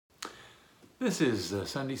This is the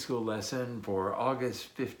Sunday School lesson for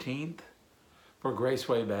August 15th for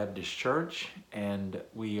Graceway Baptist Church, and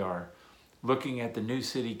we are looking at the New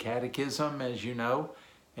City Catechism, as you know,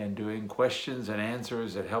 and doing questions and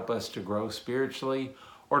answers that help us to grow spiritually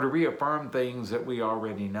or to reaffirm things that we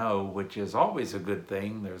already know, which is always a good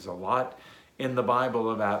thing. There's a lot in the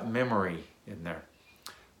Bible about memory in there.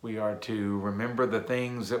 We are to remember the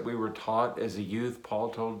things that we were taught as a youth. Paul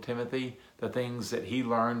told Timothy the things that he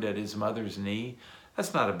learned at his mother's knee.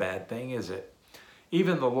 That's not a bad thing, is it?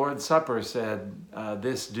 Even the Lord's Supper said,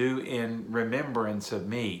 this do in remembrance of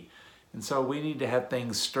me. And so we need to have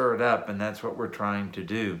things stirred up, and that's what we're trying to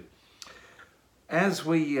do. As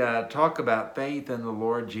we talk about faith in the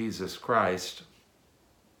Lord Jesus Christ,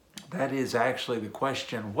 that is actually the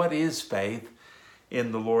question, what is faith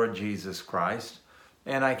in the Lord Jesus Christ?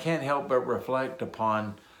 And I can't help but reflect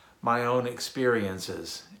upon my own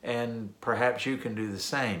experiences, and perhaps you can do the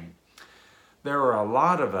same. There are a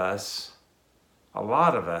lot of us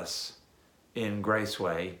in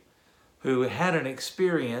Graceway who had an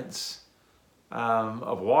experience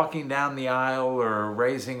of walking down the aisle or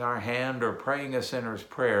raising our hand or praying a sinner's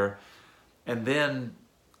prayer, and then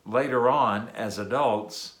later on as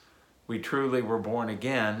adults, we truly were born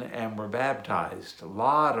again and were baptized. A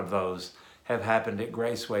lot of those have happened at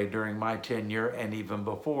Graceway during my tenure and even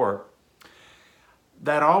before.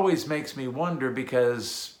 That always makes me wonder,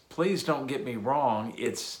 because please don't get me wrong,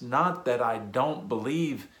 it's not that I don't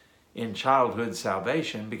believe in childhood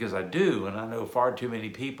salvation, because I do, and I know far too many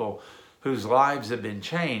people whose lives have been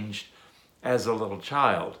changed as a little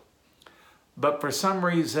child. But for some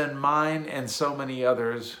reason, mine and so many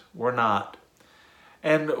others were not.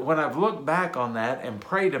 And when I've looked back on that and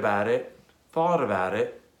prayed about it, thought about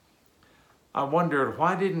it, I wondered,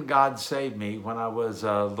 why didn't God save me when I was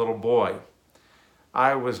a little boy?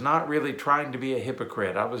 I was not really trying to be a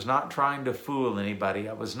hypocrite. I was not trying to fool anybody.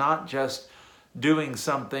 I was not just doing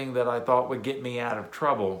something that I thought would get me out of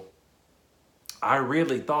trouble. I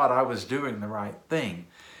really thought I was doing the right thing.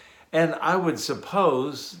 And I would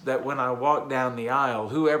suppose that when I walked down the aisle,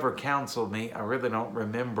 whoever counseled me, I really don't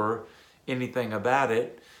remember anything about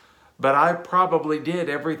it, but I probably did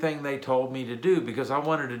everything they told me to do because I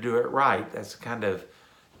wanted to do it right. That's the kind of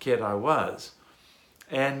kid I was.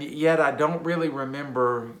 And yet I don't really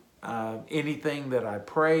remember anything that I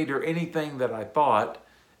prayed or anything that I thought,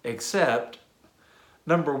 except,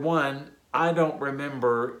 number one, I don't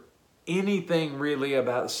remember anything really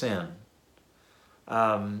about sin.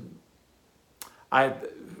 I'm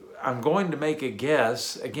going to make a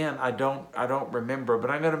guess. Again, I don't remember, but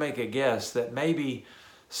I'm going to make a guess that maybe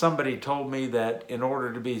somebody told me that in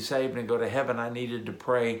order to be saved and go to heaven, I needed to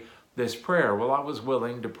pray this prayer. Well, I was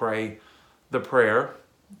willing to pray the prayer.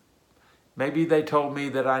 Maybe they told me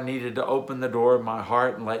that I needed to open the door of my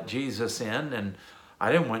heart and let Jesus in, and I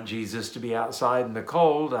didn't want Jesus to be outside in the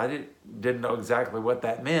cold. I didn't know exactly what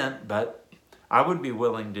that meant, but I would be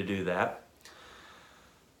willing to do that.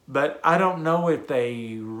 But I don't know if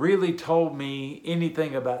they really told me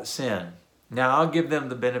anything about sin. Now, I'll give them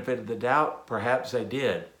the benefit of the doubt. Perhaps they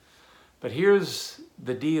did. But here's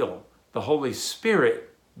the deal. The Holy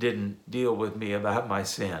Spirit didn't deal with me about my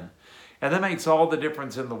sin. And that makes all the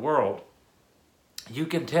difference in the world. You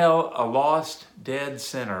can tell a lost, dead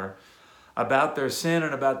sinner about their sin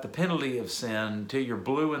and about the penalty of sin till you're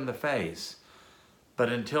blue in the face. But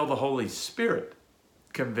until the Holy Spirit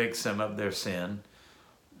convicts them of their sin,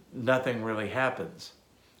 nothing really happens.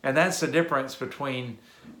 And that's the difference between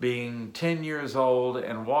being 10 years old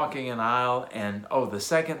and walking an aisle. And, the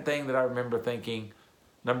second thing that I remember thinking,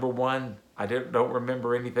 number one, I don't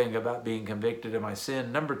remember anything about being convicted of my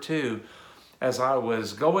sin. Number two, as I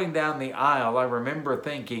was going down the aisle, I remember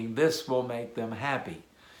thinking, this will make them happy.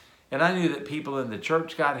 And I knew that people in the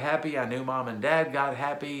church got happy. I knew mom and dad got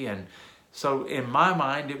happy. And so in my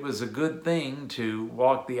mind, it was a good thing to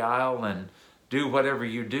walk the aisle and do whatever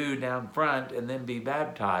you do down front and then be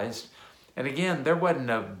baptized. And again, there wasn't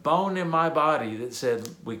a bone in my body that said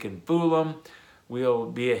we can fool them, we'll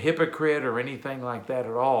be a hypocrite or anything like that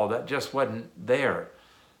at all. That just wasn't there.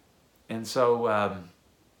 And so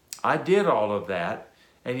I did all of that,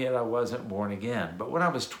 and yet I wasn't born again. But when I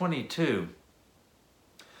was 22,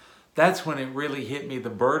 that's when it really hit me, the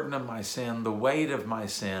burden of my sin, the weight of my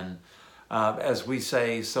sin, as we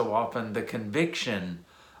say so often, the conviction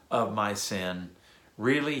of my sin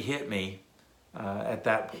really hit me at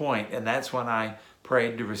that point. And that's when I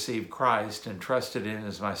prayed to receive Christ and trusted in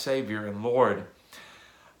as my Savior and Lord.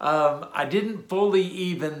 I didn't fully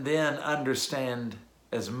even then understand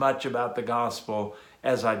as much about the gospel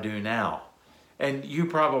as I do now. And you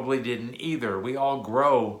probably didn't either. We all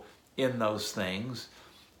grow in those things.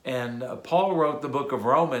 And Paul wrote the book of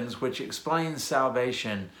Romans, which explains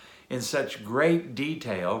salvation in such great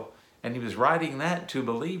detail. And he was writing that to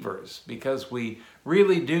believers because we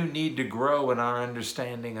really do need to grow in our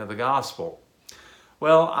understanding of the gospel.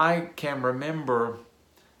 Well, I can remember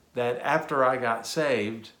that after I got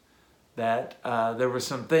saved, that there were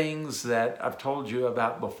some things that I've told you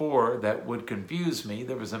about before that would confuse me.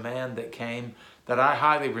 There was a man that came that I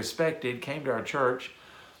highly respected, came to our church,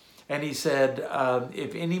 and he said,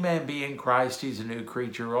 if any man be in Christ, he's a new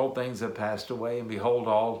creature. Old things have passed away, and behold,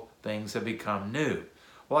 all things have become new.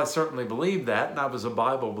 Well, I certainly believed that, and I was a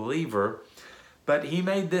Bible believer. But he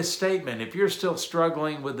made this statement: if you're still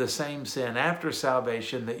struggling with the same sin after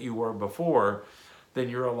salvation that you were before, then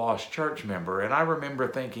you're a lost church member. And I remember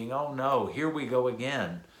thinking, oh no, here we go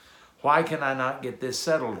again. Why can I not get this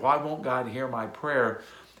settled? Why won't God hear my prayer?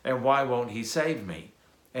 And why won't he save me?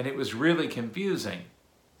 And it was really confusing.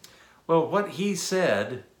 Well, what he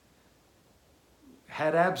said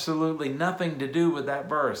had absolutely nothing to do with that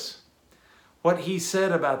verse. What he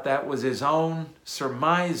said about that was his own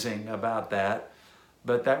surmising about that,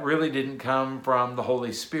 but that really didn't come from the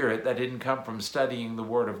Holy Spirit. That didn't come from studying the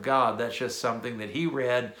Word of God. That's just something that he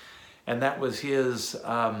read, and that was his,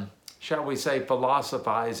 shall we say,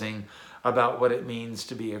 philosophizing about what it means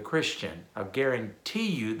to be a Christian. I guarantee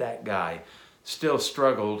you that guy still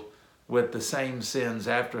struggled with the same sins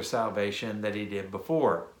after salvation that he did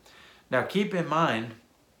before. Now keep in mind,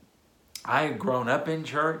 I had grown up in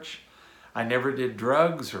church. I never did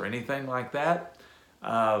drugs or anything like that.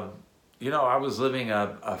 I was living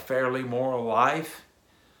a fairly moral life.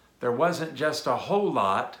 There wasn't just a whole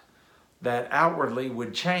lot that outwardly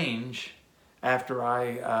would change after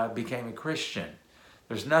I became a Christian.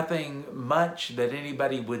 There's nothing much that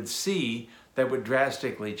anybody would see that would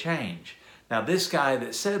drastically change. Now, this guy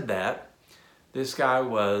that said that, this guy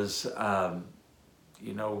was,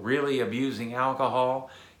 really abusing alcohol.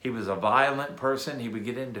 He was a violent person. He would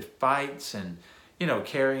get into fights and,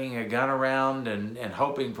 carrying a gun around and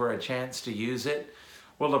hoping for a chance to use it.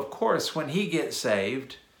 Well, of course, when he gets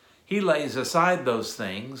saved, he lays aside those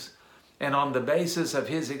things. And on the basis of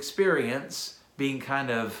his experience being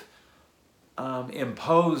kind of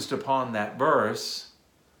imposed upon that verse,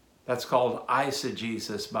 that's called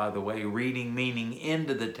eisegesis, by the way, reading meaning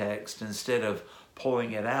into the text instead of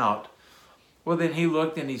pulling it out. Well, then he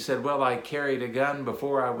looked and he said, well, I carried a gun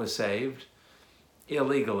before I was saved,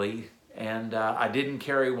 illegally, and I didn't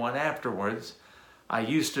carry one afterwards. I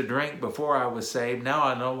used to drink before I was saved. Now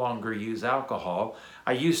I no longer use alcohol.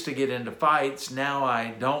 I used to get into fights. Now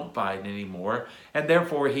I don't fight anymore. And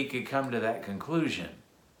therefore he could come to that conclusion.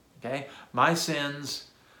 Okay? My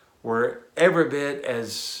sins were every bit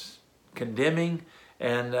as condemning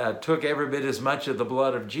and took every bit as much of the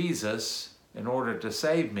blood of Jesus in order to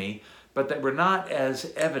save me, but they were not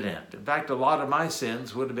as evident. In fact, a lot of my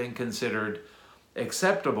sins would have been considered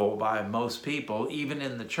acceptable by most people, even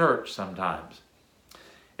in the church sometimes.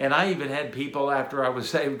 And I even had people after I was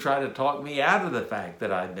saved try to talk me out of the fact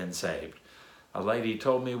that I'd been saved. A lady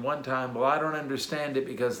told me one time, well, I don't understand it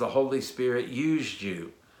because the Holy Spirit used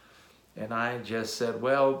you. And I just said,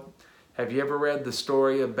 well, have you ever read the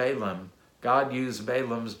story of Balaam? God used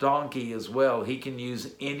Balaam's donkey as well. He can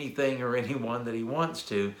use anything or anyone that he wants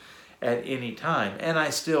to at any time. And I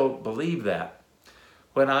still believe that.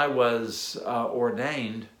 When I was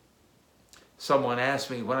ordained, someone asked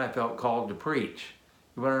me when I felt called to preach.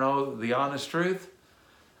 You want to know the honest truth?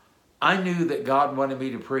 I knew that God wanted me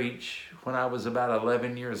to preach when I was about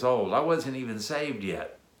 11 years old. I wasn't even saved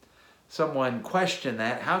yet. Someone questioned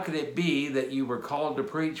that. How could it be that you were called to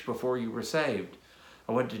preach before you were saved?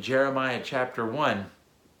 I went to Jeremiah chapter 1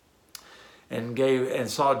 and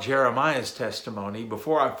saw Jeremiah's testimony.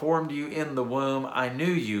 Before I formed you in the womb, I knew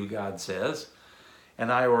you, God says,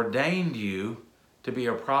 and I ordained you to be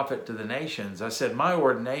a prophet to the nations. I said, my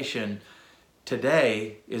ordination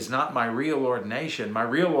today is not my real ordination. My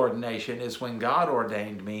real ordination is when God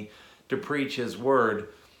ordained me to preach his word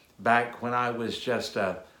back when I was just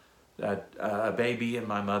a baby in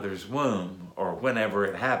my mother's womb, or whenever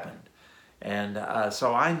it happened. And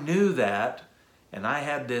so I knew that, and I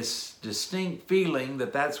had this distinct feeling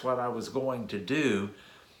that that's what I was going to do,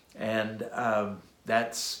 and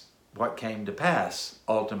that's what came to pass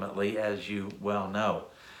ultimately, as you well know.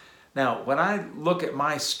 Now, when I look at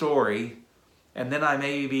my story, and then I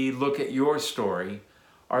maybe look at your story,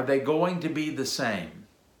 are they going to be the same?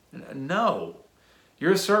 No.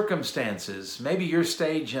 Your circumstances, maybe your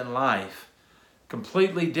stage in life,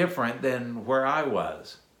 completely different than where I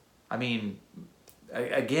was. I mean,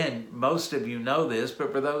 again, most of you know this,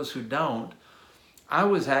 but for those who don't, I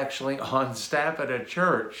was actually on staff at a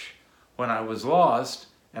church when I was lost,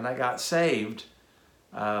 and I got saved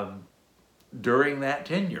during that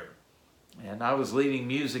tenure. And I was leading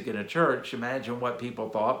music in a church. Imagine what people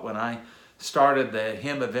thought when I started the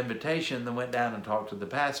hymn of invitation, then went down and talked to the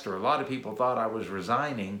pastor. A lot of people thought I was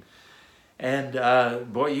resigning.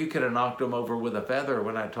 And boy, you could have knocked them over with a feather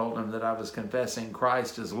when I told them that I was confessing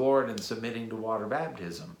Christ as Lord and submitting to water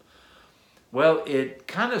baptism. Well, it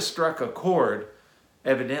kind of struck a chord,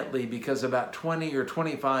 evidently, because about 20 or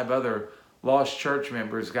 25 other lost church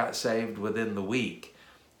members got saved within the week.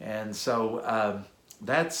 And so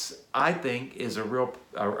that's, I think, is a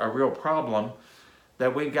real problem,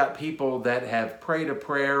 that we've got people that have prayed a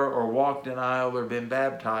prayer or walked an aisle or been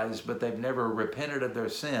baptized, but they've never repented of their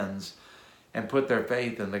sins and put their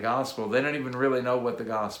faith in the gospel. They don't even really know what the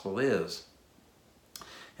gospel is.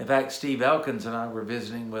 In fact, Steve Elkins and I were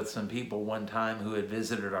visiting with some people one time who had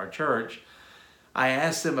visited our church. I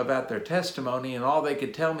asked them about their testimony, and all they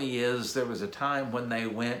could tell me is there was a time when they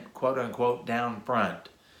went, quote unquote, down front.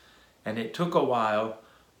 And it took a while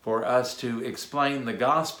for us to explain the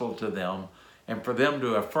gospel to them and for them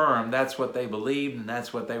to affirm that's what they believed and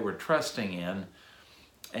that's what they were trusting in.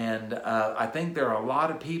 And I think there are a lot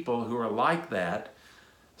of people who are like that,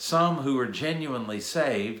 some who are genuinely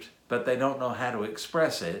saved, but they don't know how to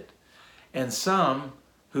express it, and some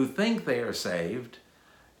who think they are saved,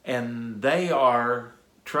 and they are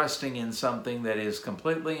trusting in something that is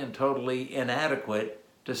completely and totally inadequate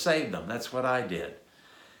to save them. That's what I did.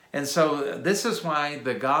 And so this is why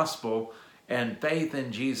the gospel and faith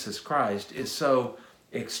in Jesus Christ is so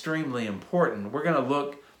extremely important. We're going to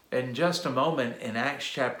look in just a moment in Acts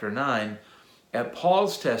chapter 9 at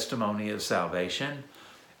Paul's testimony of salvation.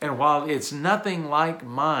 And while it's nothing like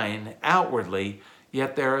mine outwardly,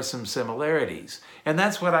 yet there are some similarities. And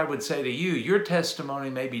that's what I would say to you. Your testimony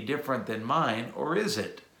may be different than mine, or is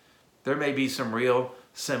it? There may be some real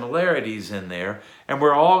similarities in there. And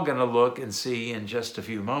we're all going to look and see in just a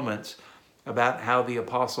few moments about how the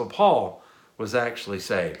Apostle Paul was actually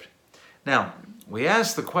saved. Now, we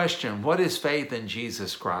ask the question, what is faith in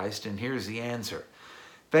Jesus Christ? And here's the answer.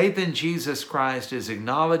 Faith in Jesus Christ is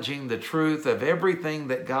acknowledging the truth of everything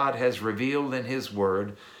that God has revealed in His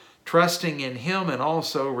Word, trusting in Him, and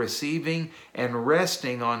also receiving and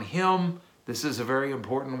resting on Him, this is a very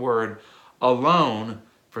important word, alone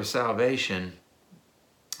for salvation,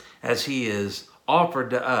 as He is offered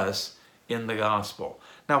to us in the gospel.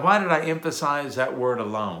 Now, why did I emphasize that word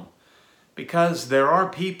alone? Because there are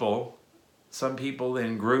people, some people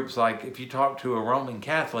in groups, like if you talk to a Roman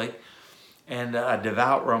Catholic and a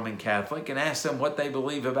devout Roman Catholic and ask them what they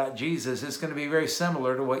believe about Jesus, it's going to be very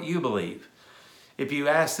similar to what you believe. If you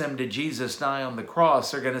ask them, did Jesus die on the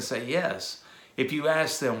cross, they're going to say yes. If you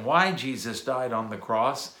ask them why Jesus died on the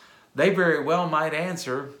cross, they very well might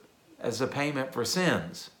answer as a payment for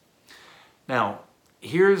sins. Now,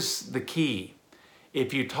 here's the key.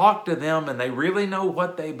 If you talk to them and they really know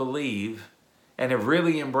what they believe and have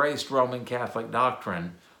really embraced Roman Catholic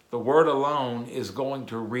doctrine, the word alone is going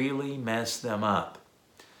to really mess them up.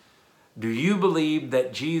 Do you believe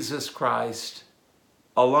that Jesus Christ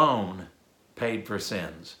alone paid for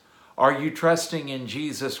sins? Are you trusting in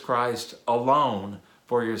Jesus Christ alone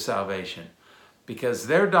for your salvation? Because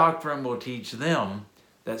their doctrine will teach them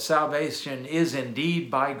that salvation is indeed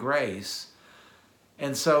by grace.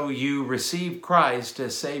 And so you receive Christ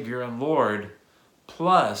as Savior and Lord,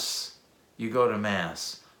 plus you go to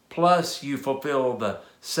Mass, plus you fulfill the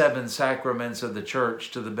 7 sacraments of the church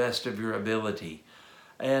to the best of your ability.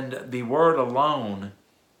 And the word alone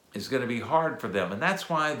is going to be hard for them. And that's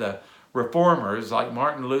why the reformers like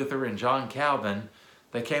Martin Luther and John Calvin,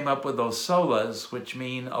 they came up with those solas, which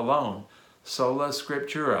mean alone. Sola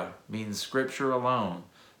scriptura means scripture alone.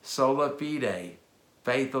 Sola fide,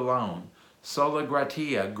 faith alone. Sola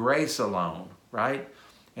gratia, grace alone, right?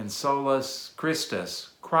 And solus Christus,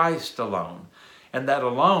 Christ alone. And that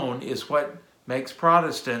alone is what makes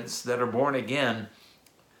Protestants that are born again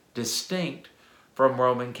distinct from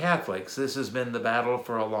Roman Catholics. This has been the battle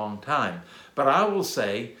for a long time. But I will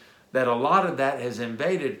say that a lot of that has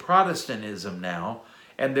invaded Protestantism now,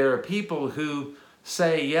 and there are people who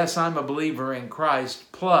say, yes, I'm a believer in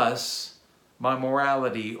Christ, plus my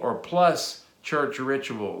morality, or plus church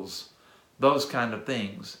rituals, those kind of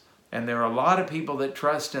things. And there are a lot of people that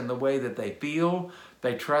trust in the way that they feel.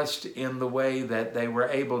 They trust in the way that they were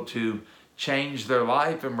able to change their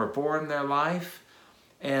life and reform their life.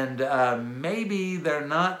 And maybe they're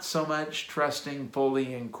not so much trusting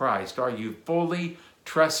fully in Christ. Are you fully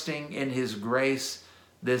trusting in His grace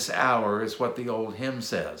this hour, is what the old hymn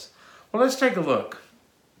says. Well, let's take a look.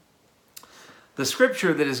 The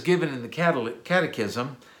scripture that is given in the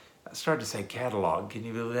catechism, I started to say catalog, can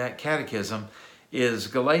you believe that? Catechism, is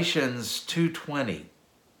Galatians 2:20.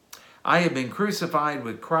 I have been crucified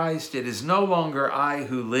with Christ. It is no longer I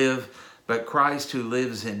who live, but Christ who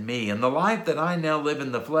lives in me. And the life that I now live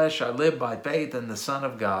in the flesh, I live by faith in the Son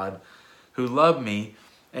of God, who loved me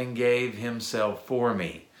and gave himself for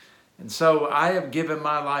me. And so I have given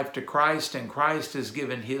my life to Christ, and Christ has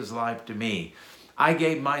given his life to me. I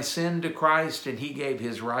gave my sin to Christ, and he gave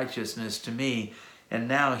his righteousness to me. And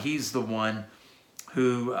now he's the one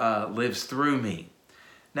who lives through me.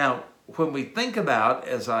 Now, when we think about,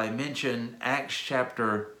 as I mentioned, Acts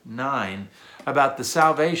chapter 9, about the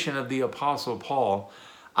salvation of the Apostle Paul,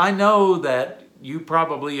 I know that you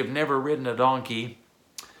probably have never ridden a donkey.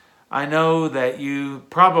 I know that you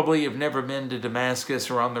probably have never been to Damascus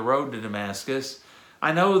or on the road to Damascus.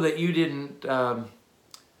 I know that you didn't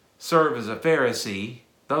serve as a Pharisee,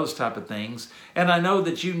 those type of things. And I know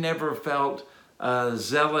that you never felt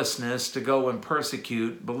zealousness to go and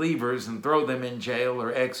persecute believers and throw them in jail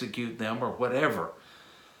or execute them or whatever.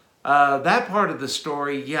 That part of the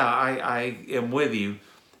story, yeah, I am with you.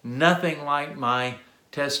 Nothing like my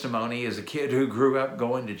testimony as a kid who grew up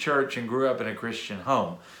going to church and grew up in a Christian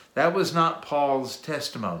home. That was not Paul's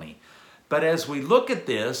testimony. But as we look at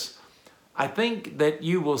this, I think that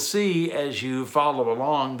you will see as you follow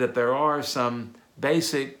along that there are some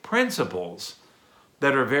basic principles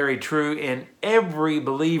that are very true in every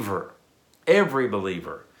believer. Every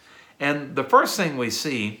believer. And the first thing we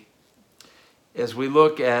see as we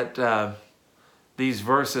look at these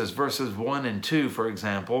verses 1 and 2, for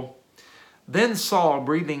example, then Saul,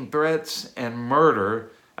 breathing threats and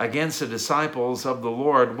murder against the disciples of the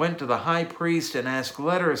Lord, went to the high priest and asked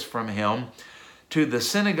letters from him to the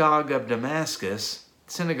synagogues of Damascus,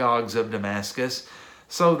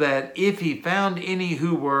 so that if he found any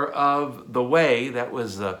who were of the way, that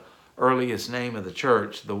was the earliest name of the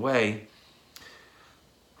church, the way,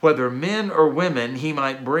 whether men or women, he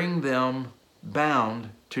might bring them bound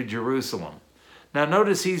to Jerusalem. Now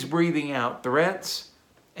notice he's breathing out threats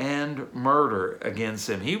and murder against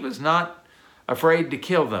them. He was not afraid to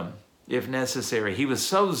kill them if necessary. He was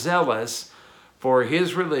so zealous for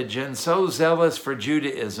his religion, so zealous for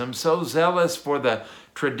Judaism, so zealous for the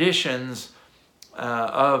traditions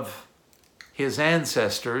of his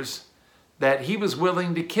ancestors that he was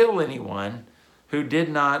willing to kill anyone who did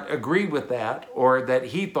not agree with that or that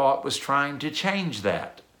he thought was trying to change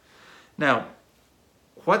that. Now,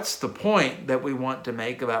 what's the point that we want to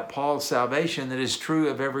make about Paul's salvation that is true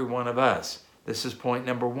of every one of us? This is point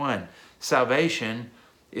number 1. Salvation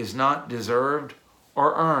is not deserved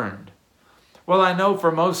or earned. Well, I know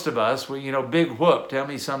for most of us, big whoop, tell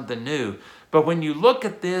me something new. But when you look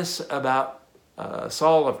at this about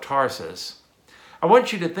Saul of Tarsus, I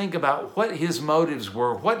want you to think about what his motives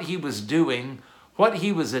were, what he was doing, what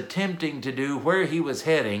he was attempting to do, where he was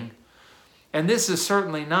heading. And this is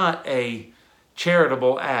certainly not a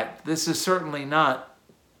charitable act. This is certainly not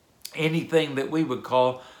anything that we would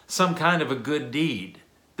call some kind of a good deed.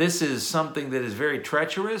 This is something that is very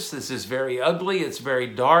treacherous. This is very ugly. It's very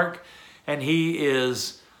dark. And he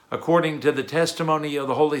is, according to the testimony of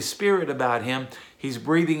the Holy Spirit about him, he's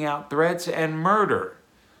breathing out threats and murder.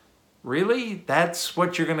 Really? That's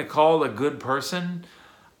what you're going to call a good person?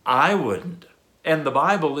 I wouldn't. And the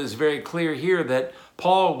Bible is very clear here that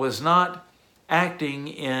Paul was not acting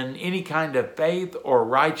in any kind of faith or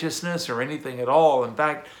righteousness or anything at all. In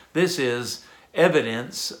fact, this is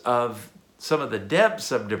evidence of some of the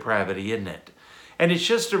depths of depravity, isn't it? And it's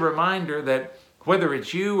just a reminder that whether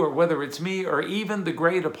it's you or whether it's me or even the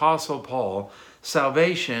great Apostle Paul,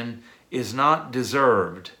 salvation is not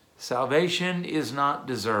deserved. Salvation is not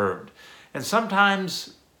deserved. And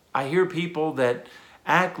sometimes I hear people that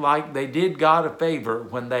act like they did God a favor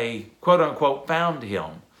when they, quote unquote, found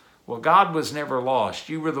him. Well, God was never lost.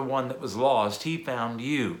 You were the one that was lost. He found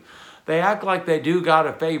you. They act like they do God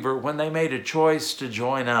a favor when they made a choice to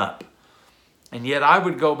join up. And yet I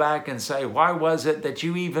would go back and say, why was it that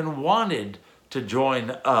you even wanted to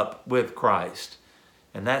join up with Christ?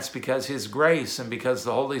 And that's because his grace and because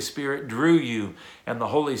the Holy Spirit drew you and the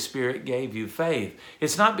Holy Spirit gave you faith.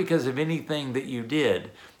 It's not because of anything that you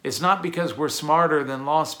did. It's not because we're smarter than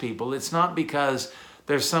lost people. It's not because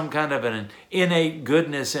there's some kind of an innate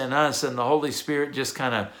goodness in us and the Holy Spirit just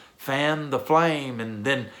kind of fanned the flame and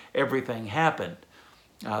then everything happened.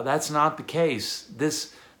 That's not the case.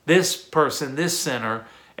 This person, this sinner,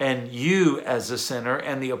 and you as a sinner,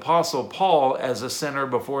 and the Apostle Paul as a sinner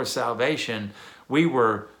before salvation, we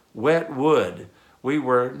were wet wood. We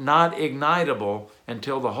were not ignitable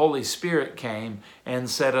until the Holy Spirit came and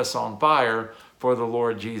set us on fire for the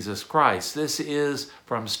Lord Jesus Christ. This is,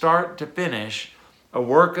 from start to finish, a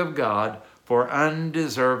work of God for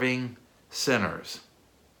undeserving sinners.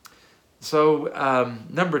 So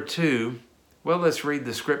number 2, well, let's read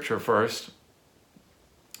the scripture first.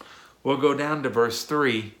 We'll go down to verse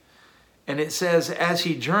 3. And it says, as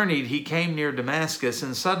he journeyed, he came near Damascus,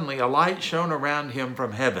 and suddenly a light shone around him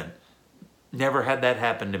from heaven. Never had that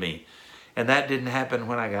happen to me. And that didn't happen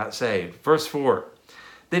when I got saved. Verse 4,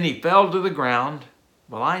 then he fell to the ground.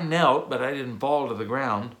 Well, I knelt, but I didn't fall to the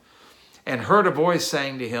ground. And heard a voice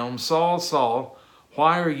saying to him, Saul, Saul,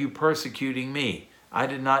 why are you persecuting me? I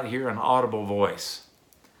did not hear an audible voice.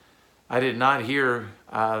 I did not hear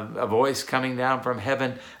a voice coming down from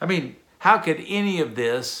heaven. I mean, how could any of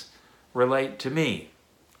this relate to me?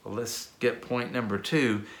 Well, let's get point number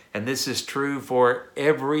 2. And this is true for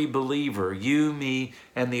every believer, you, me,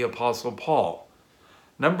 and the Apostle Paul.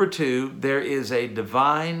 Number 2, there is a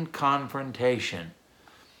divine confrontation.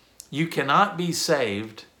 You cannot be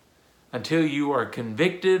saved until you are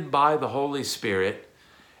convicted by the Holy Spirit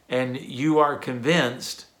and you are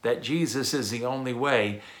convinced that Jesus is the only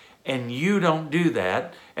way, and you don't do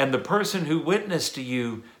that, and the person who witnessed to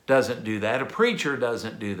you doesn't do that, a preacher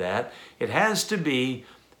doesn't do that. It has to be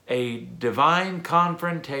a divine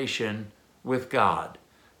confrontation with God.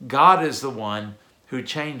 God is the one who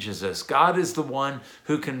changes us. God is the one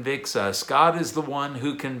who convicts us. God is the one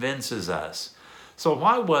who convinces us. So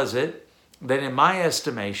why was it that in my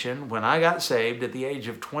estimation, when I got saved at the age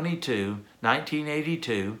of 22,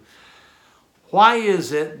 1982, why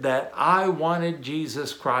is it that I wanted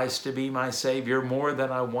Jesus Christ to be my Savior more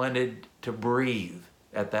than I wanted to breathe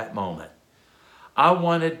at that moment? I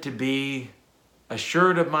wanted to be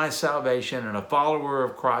assured of my salvation and a follower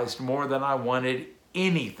of Christ more than I wanted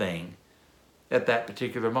anything at that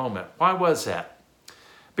particular moment. Why was that?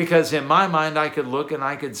 Because in my mind, I could look and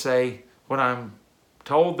I could say, when I'm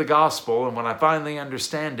told the gospel and when I finally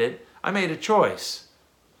understand it, I made a choice.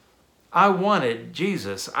 I wanted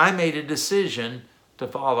Jesus. I made a decision to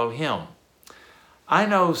follow him. I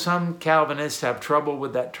know some Calvinists have trouble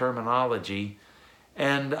with that terminology,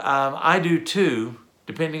 and I do too,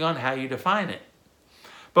 depending on how you define it.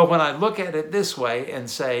 But when I look at it this way and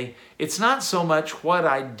say, it's not so much what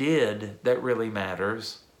I did that really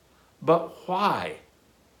matters, but why?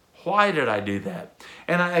 Why did I do that?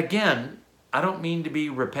 And again, I don't mean to be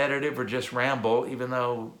repetitive or just ramble, even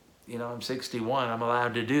though, I'm 61, I'm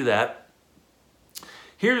allowed to do that.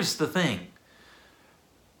 Here's the thing.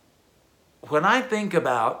 When I think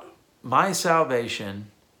about my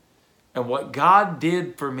salvation and what God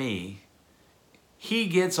did for me, he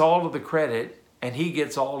gets all of the credit and he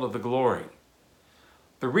gets all of the glory.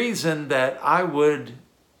 The reason that I would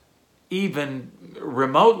even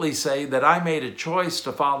remotely say that I made a choice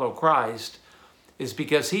to follow Christ is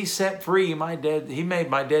because he set free he made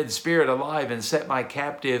my dead spirit alive and set my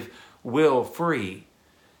captive will free,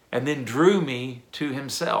 and then drew me to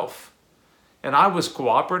himself. And I was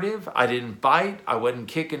cooperative. I didn't fight. I wasn't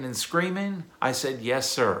kicking and screaming. I said, yes,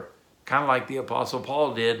 sir. Kind of like the Apostle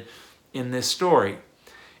Paul did in this story.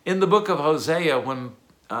 In the book of Hosea, when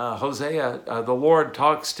the Lord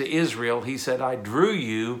talks to Israel, he said, I drew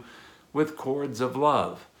you with cords of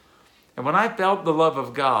love. And when I felt the love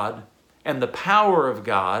of God and the power of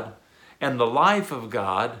God and the life of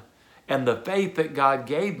God and the faith that God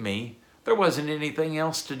gave me, there wasn't anything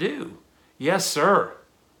else to do. Yes, sir.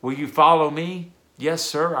 Will you follow me? Yes,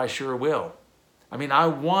 sir, I sure will. I mean, I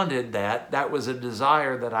wanted that. That was a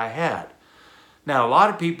desire that I had. Now, a lot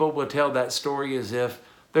of people will tell that story as if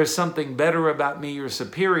there's something better about me or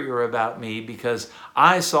superior about me because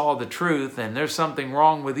I saw the truth and there's something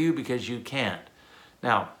wrong with you because you can't.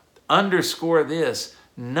 Now, underscore this,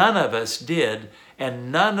 none of us did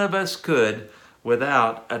and none of us could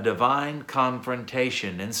without a divine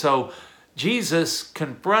confrontation. And so Jesus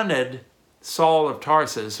confronted Saul of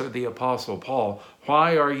Tarsus, or the Apostle Paul,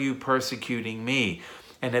 why are you persecuting me?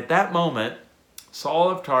 And at that moment, Saul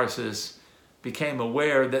of Tarsus became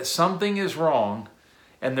aware that something is wrong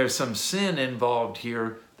and there's some sin involved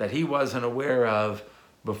here that he wasn't aware of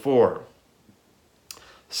before.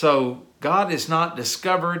 So God is not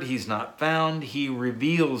discovered, he's not found, he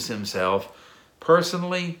reveals himself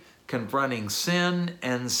personally, confronting sin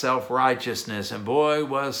and self-righteousness. And boy,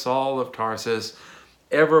 was Saul of Tarsus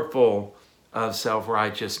ever full of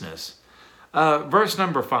self-righteousness. Verse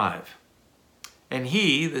number 5. And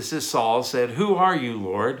he, this is Saul, said, who are you,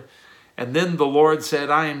 Lord? And then the Lord said,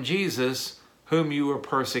 I am Jesus, whom you are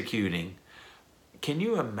persecuting. Can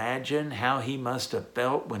you imagine how he must have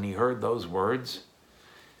felt when he heard those words?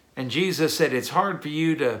 And Jesus said, it's hard for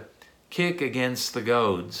you to kick against the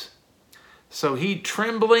goads. So he,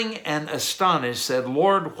 trembling and astonished, said,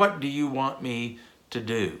 Lord, what do you want me to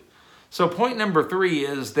do? So point number 3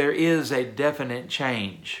 is there is a definite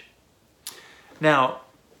change. Now,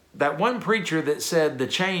 that one preacher that said the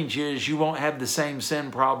change is you won't have the same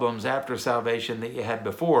sin problems after salvation that you had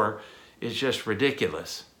before is just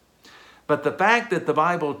ridiculous. But the fact that the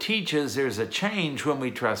Bible teaches there's a change when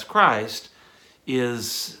we trust Christ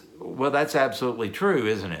is, well, that's absolutely true,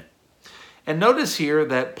 isn't it? And notice here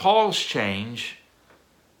that Paul's change,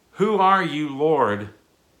 "Who are you, Lord?"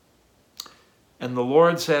 And the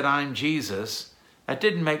Lord said, "I'm Jesus." That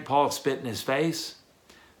didn't make Paul spit in his face.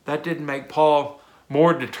 That didn't make Paul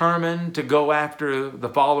more determined to go after the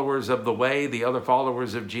followers of the way, the other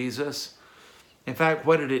followers of Jesus. In fact,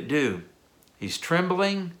 what did it do? He's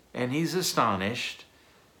trembling and he's astonished.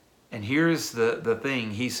 And here's the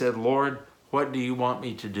thing. He said, "Lord, what do you want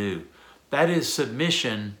me to do?" That is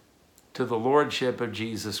submission to the lordship of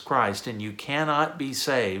Jesus Christ. And you cannot be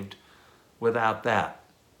saved without that.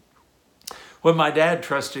 When my dad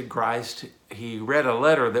trusted Christ, he read a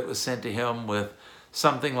letter that was sent to him with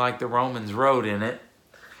something like the Romans Road in it.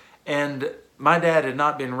 And my dad had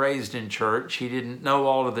not been raised in church. He didn't know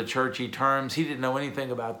all of the churchy terms. He didn't know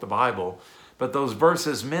anything about the Bible. But those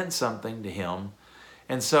verses meant something to him.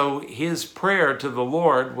 And so his prayer to the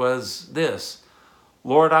Lord was this: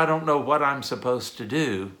 "Lord, I don't know what I'm supposed to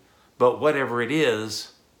do, but whatever it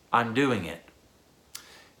is, I'm doing it."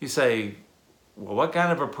 You say, well, what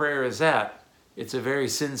kind of a prayer is that? It's a very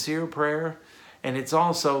sincere prayer. And it's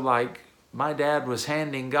also like my dad was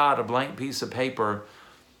handing God a blank piece of paper,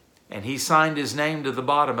 and he signed his name to the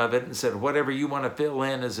bottom of it and said, "Whatever you want to fill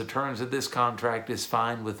in as the terms of this contract is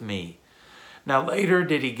fine with me." Now later,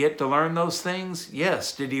 did he get to learn those things?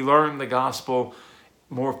 Yes. Did he learn the gospel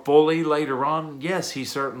more fully later on? Yes, he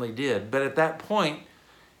certainly did. But at that point,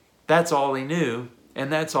 that's all he knew,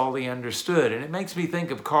 and that's all he understood. And it makes me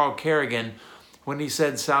think of Carl Kerrigan when he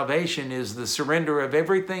said salvation is the surrender of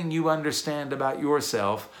everything you understand about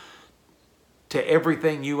yourself to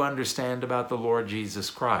everything you understand about the Lord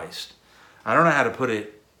Jesus Christ. I don't know how to put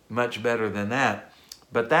it much better than that,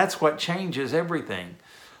 but that's what changes everything.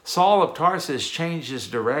 Saul of Tarsus changed his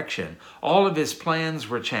direction. All of his plans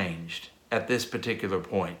were changed at this particular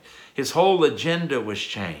point. His whole agenda was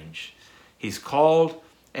changed. He's called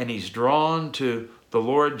and he's drawn to the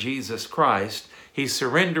Lord Jesus Christ. He's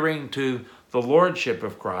surrendering to the lordship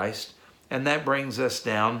of Christ, and that brings us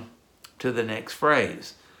down to the next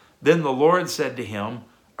phrase. Then the Lord said to him,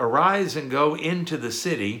 "Arise and go into the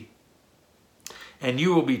city, and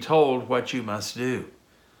you will be told what you must do."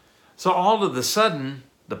 So all of a sudden,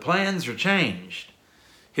 the plans are changed.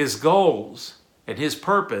 His goals and his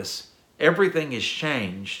purpose, everything is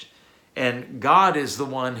changed. And God is the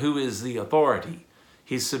one who is the authority.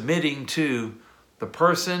 He's submitting to the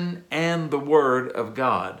person and the word of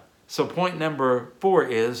God. So point number 4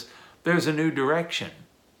 is there's a new direction.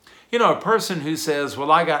 You know, a person who says,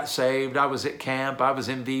 "Well, I got saved, I was at camp, I was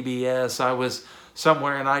in VBS, I was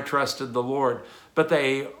somewhere and I trusted the Lord," but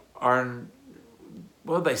they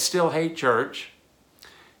still hate church,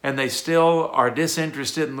 and they still are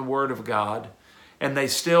disinterested in the Word of God, and they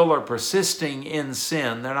still are persisting in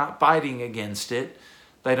sin. They're not fighting against it.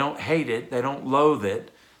 They don't hate it. They don't loathe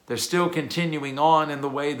it. They're still continuing on in the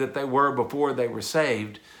way that they were before they were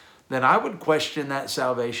saved. Then I would question that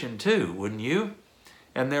salvation too, wouldn't you?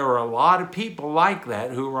 And there are a lot of people like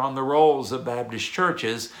that who are on the rolls of Baptist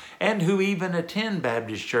churches and who even attend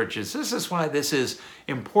Baptist churches. This is why this is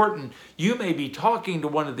important. You may be talking to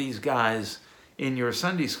one of these guys in your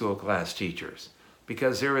Sunday school class, teachers,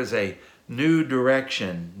 because there is a new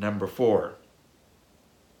direction, number 4.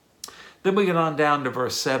 Then we get on down to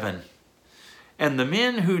verse 7. And the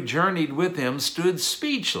men who journeyed with him stood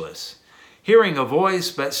speechless, hearing a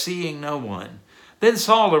voice but seeing no one. Then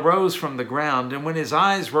Saul arose from the ground, and when his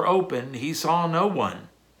eyes were opened, he saw no one.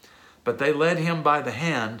 But they led him by the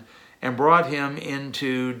hand and brought him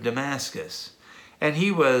into Damascus. And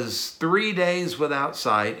he was 3 days without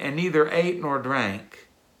sight, and neither ate nor drank.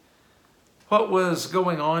 What was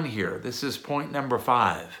going on here? This is point number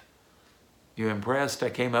 5. You impressed?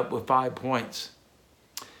 I came up with 5 points.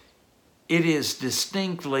 It is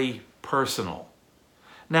distinctly personal.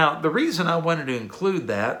 Now, the reason I wanted to include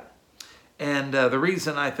that, and the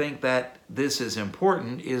reason I think that this is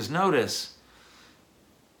important, is notice,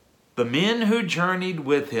 the men who journeyed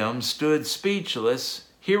with him stood speechless,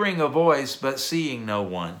 hearing a voice but seeing no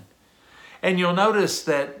one. And you'll notice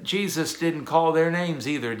that Jesus didn't call their names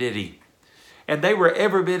either, did he? And they were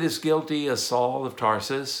every bit as guilty as Saul of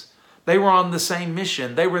Tarsus. They were on the same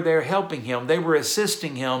mission. They were there helping him. They were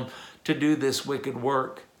assisting him to do this wicked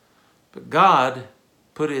work. But God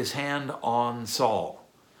put his hand on Saul.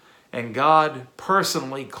 And God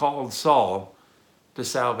personally called Saul to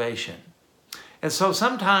salvation. And so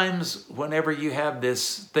sometimes whenever you have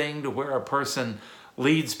this thing to where a person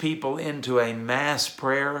leads people into a mass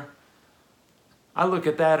prayer, I look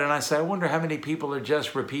at that and I say, I wonder how many people are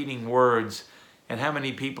just repeating words and how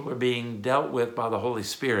many people are being dealt with by the Holy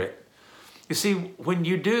Spirit. You see, when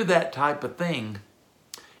you do that type of thing,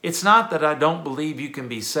 it's not that I don't believe you can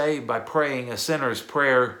be saved by praying a sinner's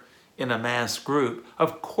prayer in a mass group.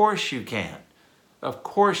 Of course you can. Of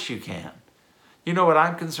course you can. You know what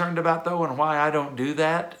I'm concerned about, though, and why I don't do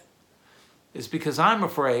that? Is because I'm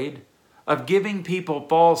afraid of giving people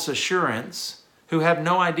false assurance who have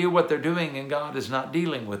no idea what they're doing and God is not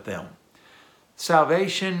dealing with them.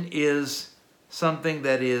 Salvation is something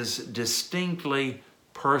that is distinctly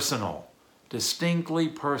personal. Distinctly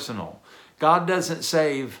personal. God doesn't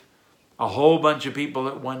save a whole bunch of people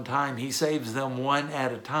at one time. He saves them one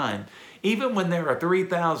at a time. Even when there are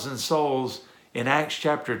 3,000 souls in Acts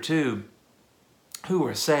chapter 2 who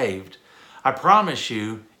are saved, I promise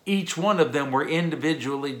you, each one of them were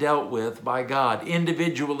individually dealt with by God,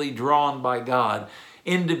 individually drawn by God,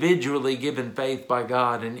 individually given faith by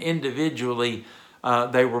God, and individually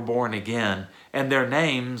they were born again. And their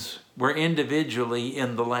names were individually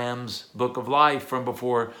in the Lamb's Book of Life from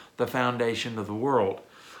before the foundation of the world.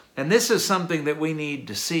 And this is something that we need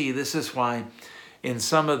to see. This is why in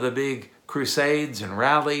some of the big crusades and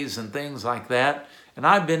rallies and things like that, and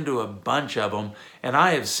I've been to a bunch of them, and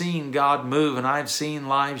I have seen God move, and I've seen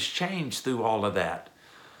lives change through all of that.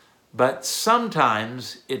 But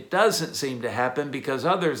sometimes it doesn't seem to happen because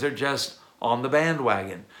others are just on the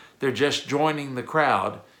bandwagon. They're just joining the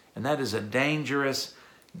crowd, and that is a dangerous,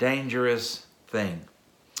 dangerous thing.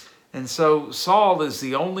 And so Saul is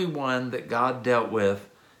the only one that God dealt with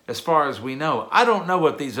as far as we know. I don't know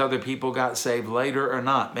if these other people got saved later or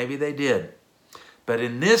not. Maybe they did. But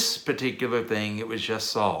in this particular thing, it was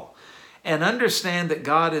just Saul. And understand that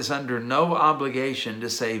God is under no obligation to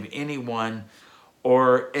save anyone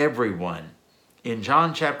or everyone. In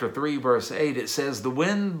John chapter 3, verse 8, it says, "The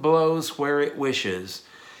wind blows where it wishes,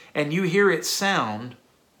 and you hear its sound,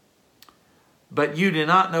 but you do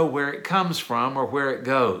not know where it comes from or where it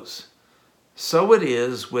goes. So it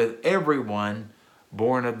is with everyone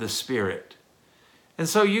born of the Spirit." And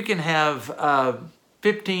so you can have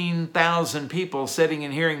 15,000 people sitting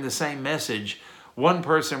and hearing the same message. One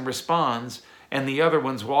person responds and the other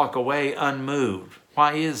ones walk away unmoved.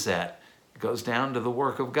 Why is that? It goes down to the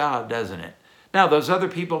work of God, doesn't it? Now, those other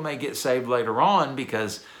people may get saved later on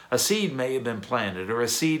because a seed may have been planted or a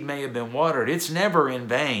seed may have been watered. It's never in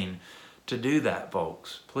vain to do that,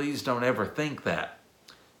 folks. Please don't ever think that.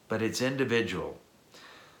 But it's individual.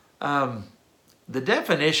 The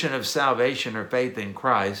definition of salvation or faith in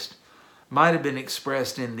Christ might have been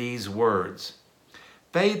expressed in these words.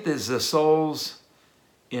 Faith is the soul's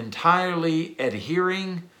entirely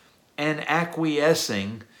adhering and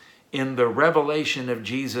acquiescing in the revelation of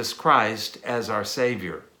Jesus Christ as our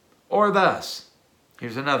Savior. Or thus,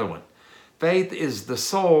 here's another one. Faith is the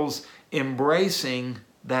soul's embracing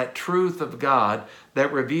that truth of God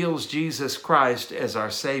that reveals Jesus Christ as our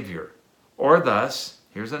Savior. Or thus,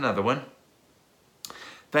 here's another one.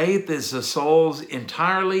 Faith is the soul's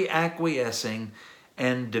entirely acquiescing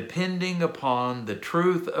and depending upon the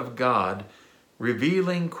truth of God,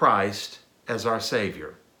 revealing Christ as our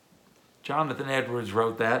Savior. Jonathan Edwards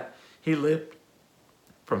wrote that. He lived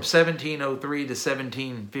from 1703 to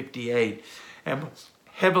 1758 and was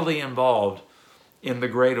heavily involved in the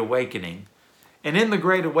Great Awakening. And in the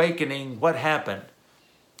Great Awakening, what happened?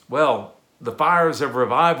 Well, the fires of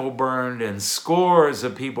revival burned and scores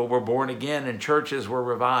of people were born again and churches were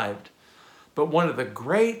revived. But one of the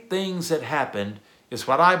great things that happened is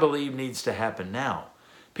what I believe needs to happen now.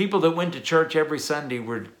 People that went to church every Sunday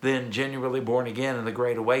were then genuinely born again in the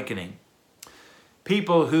Great Awakening.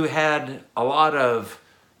 People who had a lot of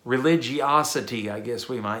religiosity, I guess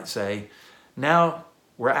we might say, now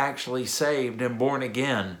were actually saved and born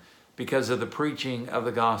again because of the preaching of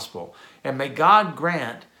the gospel. And may God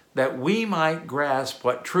grant that we might grasp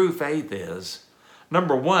what true faith is.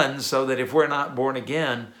 Number one, so that if we're not born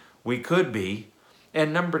again, we could be.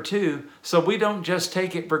 And number two, so we don't just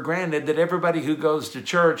take it for granted that everybody who goes to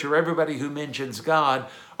church or everybody who mentions God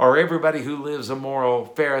or everybody who lives a moral,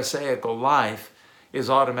 pharisaical life is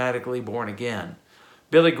automatically born again.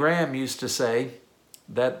 Billy Graham used to say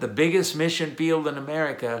that the biggest mission field in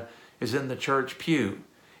America is in the church pew.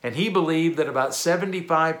 And he believed that about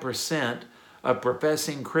 75% of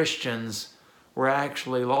professing Christians were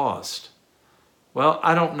actually lost. Well,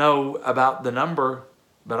 I don't know about the number,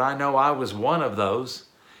 but I know I was one of those.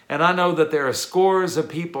 And I know that there are scores of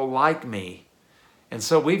people like me. And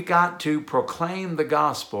so we've got to proclaim the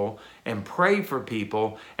gospel and pray for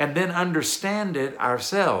people and then understand it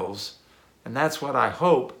ourselves. And that's what I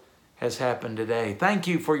hope has happened today. Thank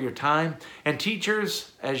you for your time. And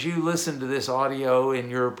teachers, as you listen to this audio in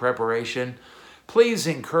your preparation, please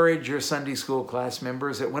encourage your Sunday school class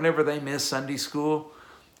members that whenever they miss Sunday school,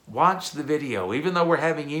 watch the video. Even though we're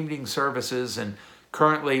having evening services and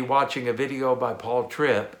currently watching a video by Paul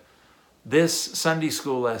Tripp, this Sunday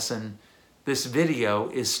school lesson, this video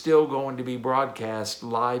is still going to be broadcast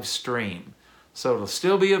live stream. So it'll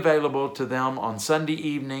still be available to them on Sunday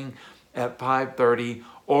evening at 5:30,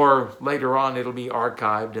 or later on it'll be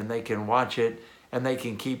archived and they can watch it and they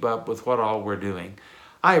can keep up with what all we're doing.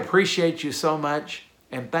 I appreciate you so much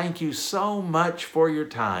and thank you so much for your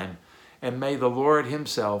time. And may the Lord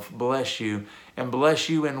himself bless you and bless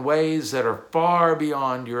you in ways that are far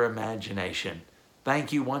beyond your imagination.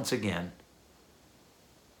 Thank you once again.